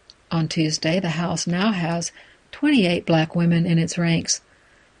Virginia on Tuesday, the House now has 28 black women in its ranks,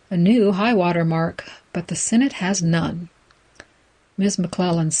 a new high-water mark, but the Senate has none. Ms.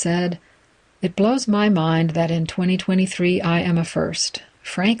 McClellan said, "It blows my mind that in 2023 I am a first.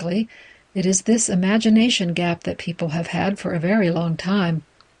 Frankly, it is this imagination gap that people have had for a very long time,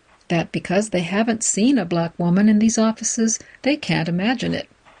 that because they haven't seen a black woman in these offices, they can't imagine it."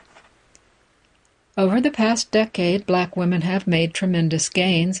 Over the past decade, black women have made tremendous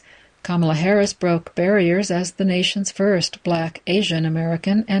gains. Kamala Harris broke barriers as the nation's first black, Asian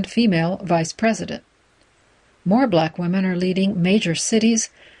American, and female vice president. More black women are leading major cities,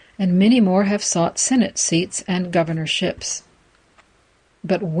 and many more have sought Senate seats and governorships.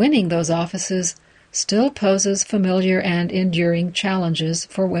 But winning those offices still poses familiar and enduring challenges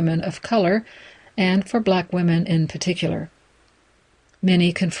for women of color, and for black women in particular.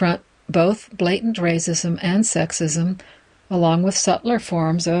 Many confront both blatant racism and sexism, along with subtler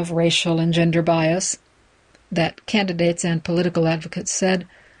forms of racial and gender bias that candidates and political advocates said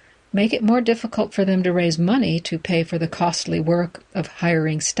make it more difficult for them to raise money to pay for the costly work of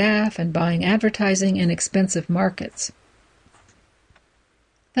hiring staff and buying advertising in expensive markets.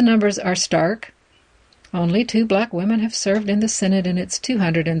 The numbers are stark. Only 2 black women have served in the Senate in its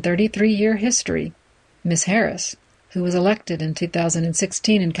 233-year history. Miss Harris, who was elected in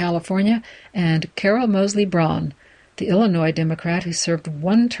 2016 in California, and Carol Moseley Braun, the Illinois Democrat who served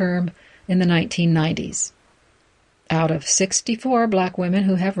 1 term in the 1990s. Out of 64 black women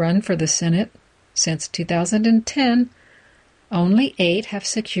who have run for the Senate since 2010, only 8 have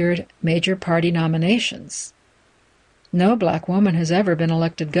secured major party nominations. No black woman has ever been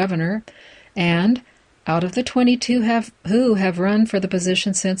elected governor, and out of the 22 who have run for the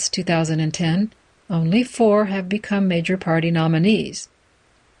position since 2010, only 4 have become major party nominees.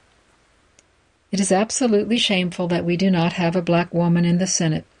 It is absolutely shameful that we do not have a black woman in the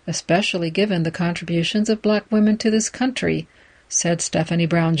Senate, especially given the contributions of black women to this country, said Stephanie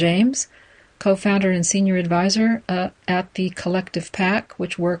Brown James, co-founder and senior advisor at the Collective PAC,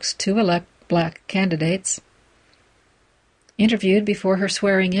 which works to elect black candidates. Interviewed before her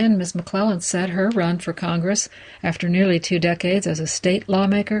swearing-in, Ms. McClellan said her run for Congress after nearly 2 decades as a state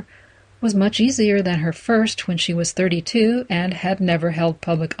lawmaker was much easier than her first when she was 32 and had never held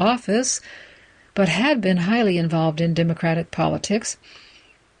public office, but had been highly involved in Democratic politics.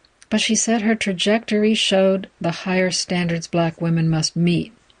 But she said her trajectory showed the higher standards black women must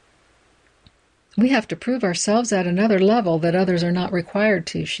meet. "We have to prove ourselves at another level that others are not required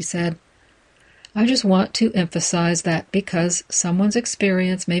to," she said. "I just want to emphasize that because someone's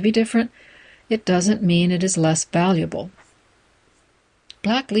experience may be different, it doesn't mean it is less valuable."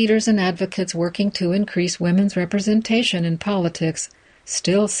 Black leaders and advocates working to increase women's representation in politics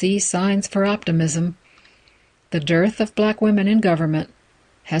still see signs for optimism. The dearth of black women in government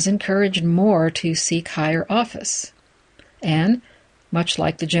has encouraged more to seek higher office. And, much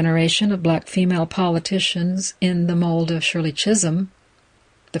like the generation of black female politicians in the mold of Shirley Chisholm,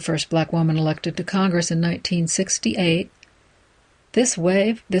 the first black woman elected to Congress in 1968,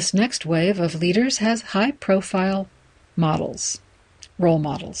 this next wave of leaders has high-profile role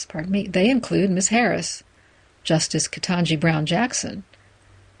models. They include Ms. Harris, Justice Ketanji Brown Jackson,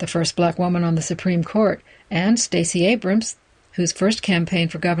 the first black woman on the Supreme Court, and Stacey Abrams, whose first campaign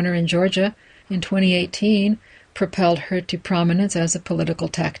for governor in Georgia in 2018 propelled her to prominence as a political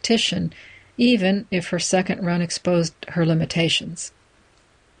tactician, even if her second run exposed her limitations.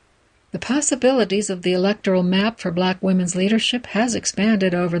 The possibilities of the electoral map for black women's leadership has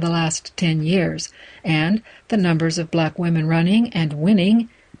expanded over the last 10 years, and the numbers of black women running and winning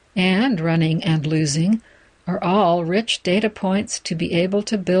and running and losing are all rich data points to be able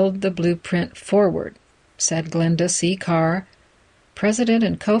to build the blueprint forward, said Glenda C. Carr, president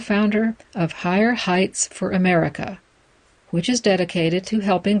and co-founder of Higher Heights for America, which is dedicated to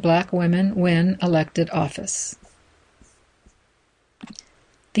helping black women win elected office.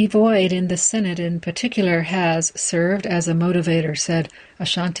 The void in the Senate in particular has served as a motivator, said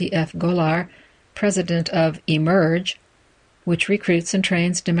Ashanti F. Golar, president of Emerge, which recruits and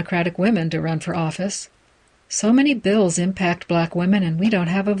trains Democratic women to run for office. So many bills impact black women, and we don't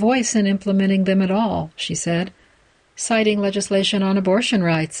have a voice in implementing them at all, she said, citing legislation on abortion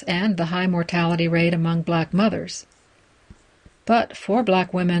rights and the high mortality rate among black mothers. But for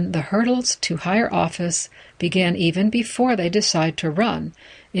black women, the hurdles to higher office begin even before they decide to run.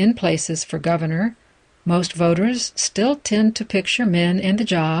 In places for governor, most voters still tend to picture men in the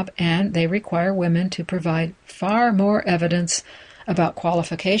job, and they require women to provide far more evidence about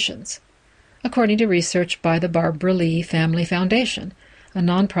qualifications, according to research by the Barbara Lee Family Foundation, a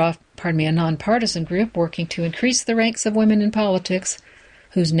nonpartisan group working to increase the ranks of women in politics,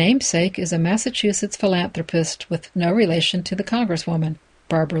 whose namesake is a Massachusetts philanthropist with no relation to the Congresswoman,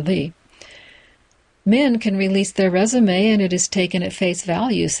 Barbara Lee. Men can release their resume and it is taken at face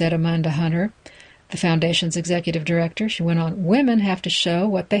value, said Amanda Hunter, the foundation's executive director. She went on, women have to show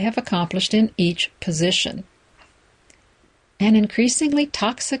what they have accomplished in each position. An increasingly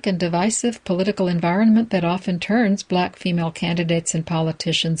toxic and divisive political environment that often turns black female candidates and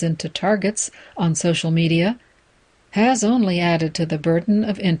politicians into targets on social media has only added to the burden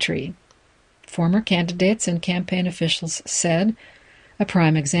of entry. Former candidates and campaign officials said. A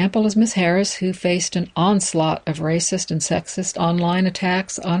prime example is Ms. Harris, who faced an onslaught of racist and sexist online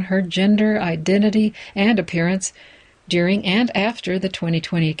attacks on her gender, identity, and appearance during and after the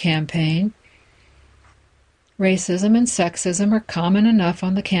 2020 campaign. Racism and sexism are common enough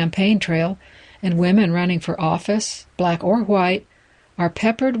on the campaign trail, and women running for office, black or white, are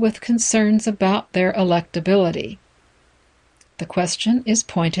peppered with concerns about their electability. The question is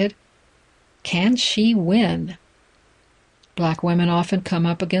pointed, can she win? Black women often come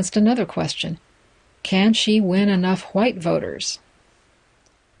up against another question. Can she win enough white voters?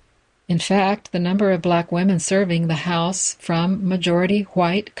 In fact, the number of black women serving the House from majority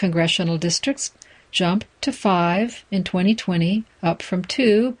white congressional districts jumped to 5 in 2020, up from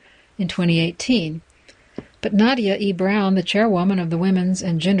 2 in 2018. But Nadia E. Brown, the chairwoman of the Women's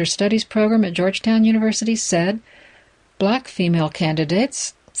and Gender Studies program at Georgetown University, said black female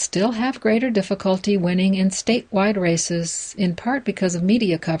candidates still have greater difficulty winning in statewide races, in part because of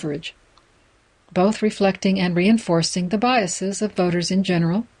media coverage, both reflecting and reinforcing the biases of voters in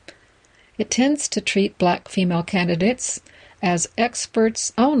general. It tends to treat black female candidates as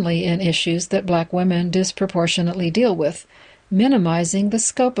experts only in issues that black women disproportionately deal with, minimizing the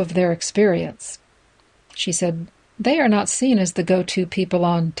scope of their experience. She said, they are not seen as the go-to people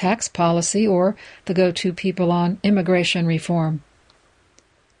on tax policy or the go-to people on immigration reform.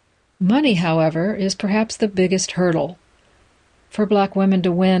 Money, however, is perhaps the biggest hurdle. For black women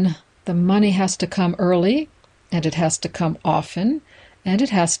to win, the money has to come early, and it has to come often, and it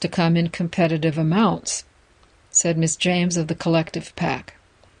has to come in competitive amounts, said Ms. James of the Collective PAC.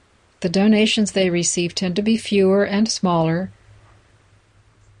 The donations they receive tend to be fewer and smaller,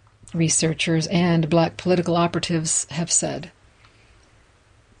 researchers and black political operatives have said.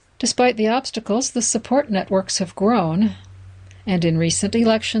 Despite the obstacles, the support networks have grown, and in recent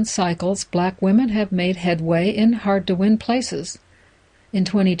election cycles, black women have made headway in hard-to-win places. In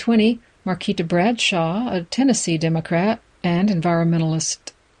 2020, Marquita Bradshaw, a Tennessee Democrat and environmental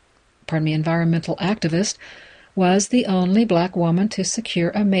activist, was the only black woman to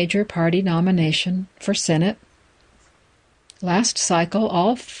secure a major party nomination for Senate. Last cycle,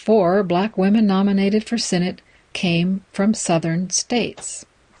 all 4 black women nominated for Senate came from southern states.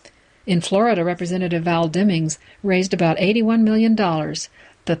 In Florida, Representative Val Demings raised about $81 million,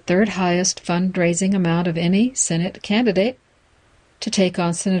 the third highest fundraising amount of any Senate candidate, to take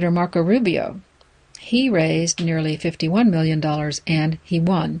on Senator Marco Rubio. He raised nearly $51 million, and he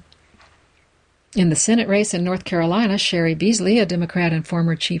won. In the Senate race in North Carolina, Sherry Beasley, a Democrat and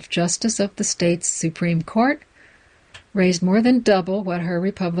former Chief Justice of the state's Supreme Court, raised more than double what her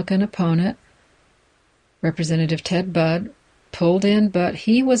Republican opponent, Representative Ted Budd, pulled in, but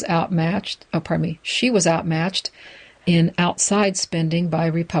she was outmatched in outside spending by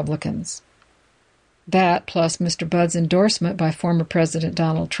Republicans. That, plus Mr. Budd's endorsement by former President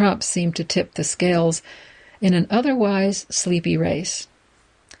Donald Trump, seemed to tip the scales in an otherwise sleepy race.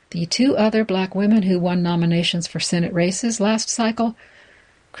 The 2 other black women who won nominations for Senate races last cycle,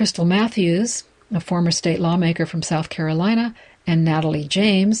 Crystal Matthews, a former state lawmaker from South Carolina, and Natalie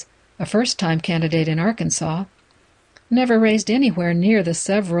James, a first-time candidate in Arkansas, never raised anywhere near the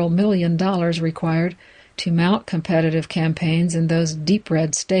several $1 million required to mount competitive campaigns in those deep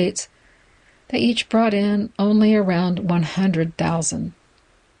red states, they each brought in only around 100,000.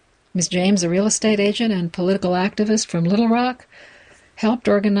 Ms. James, a real estate agent and political activist from Little Rock, helped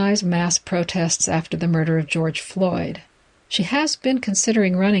organize mass protests after the murder of George Floyd. She has been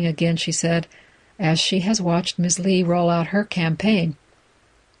considering running again, she said, as she has watched Ms. Lee roll out her campaign.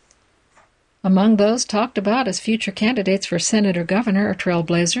 Among those talked about as future candidates for Senate or governor are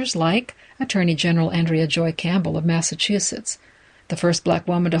trailblazers like Attorney General Andrea Joy Campbell of Massachusetts, the first black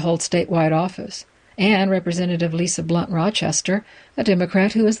woman to hold statewide office, and Representative Lisa Blunt Rochester, a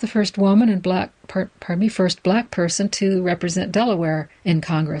Democrat who is the first woman and first black person to represent Delaware in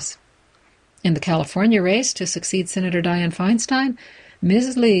Congress. In the California race to succeed Senator Dianne Feinstein,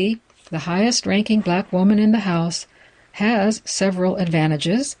 Ms. Lee, the highest-ranking black woman in the House, has several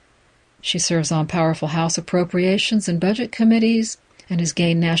advantages. She serves on powerful House appropriations and budget committees and has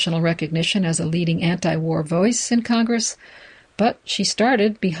gained national recognition as a leading anti-war voice in Congress, but she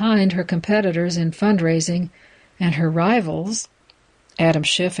started behind her competitors in fundraising, and her rivals, Adam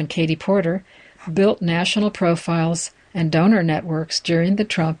Schiff and Katie Porter, built national profiles and donor networks during the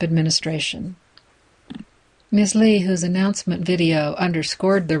Trump administration. Ms. Lee, whose announcement video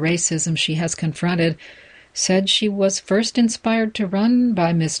underscored the racism she has confronted, said she was first inspired to run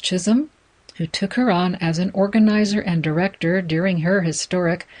by Ms. Chisholm, who took her on as an organizer and director during her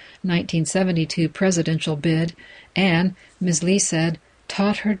historic 1972 presidential bid, and, Ms. Lee said,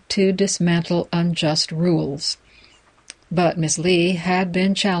 taught her to dismantle unjust rules. But Ms. Lee had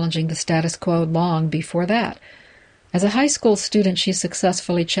been challenging the status quo long before that. As a high school student, she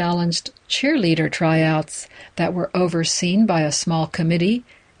successfully challenged cheerleader tryouts that were overseen by a small committee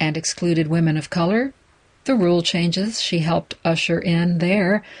and excluded women of color. The rule changes she helped usher in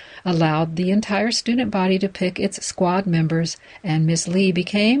there allowed the entire student body to pick its squad members, and Miss Lee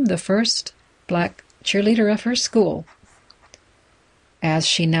became the first black cheerleader of her school. As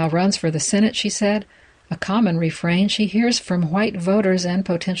she now runs for the Senate, she said, a common refrain she hears from white voters and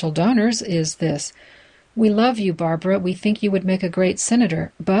potential donors is this: "We love you, Barbara. We think you would make a great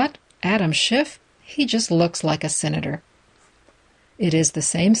senator. But Adam Schiff, he just looks like a senator." It is the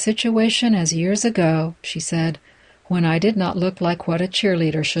same situation as years ago, she said, when I did not look like what a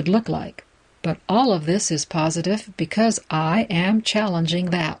cheerleader should look like. But all of this is positive because I am challenging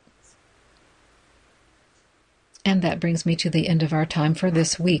that. And that brings me to the end of our time for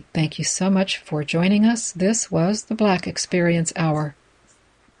this week. Thank you so much for joining us. This was the Black Experience Hour.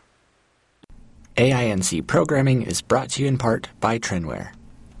 AINC programming is brought to you in part by Trendware,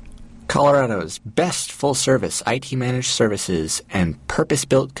 Colorado's best full-service IT managed services and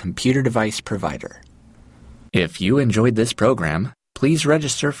purpose-built computer device provider. If you enjoyed this program, please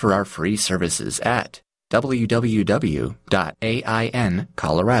register for our free services at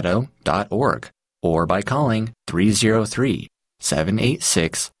www.aincolorado.org or by calling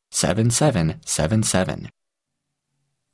 303-786-7777.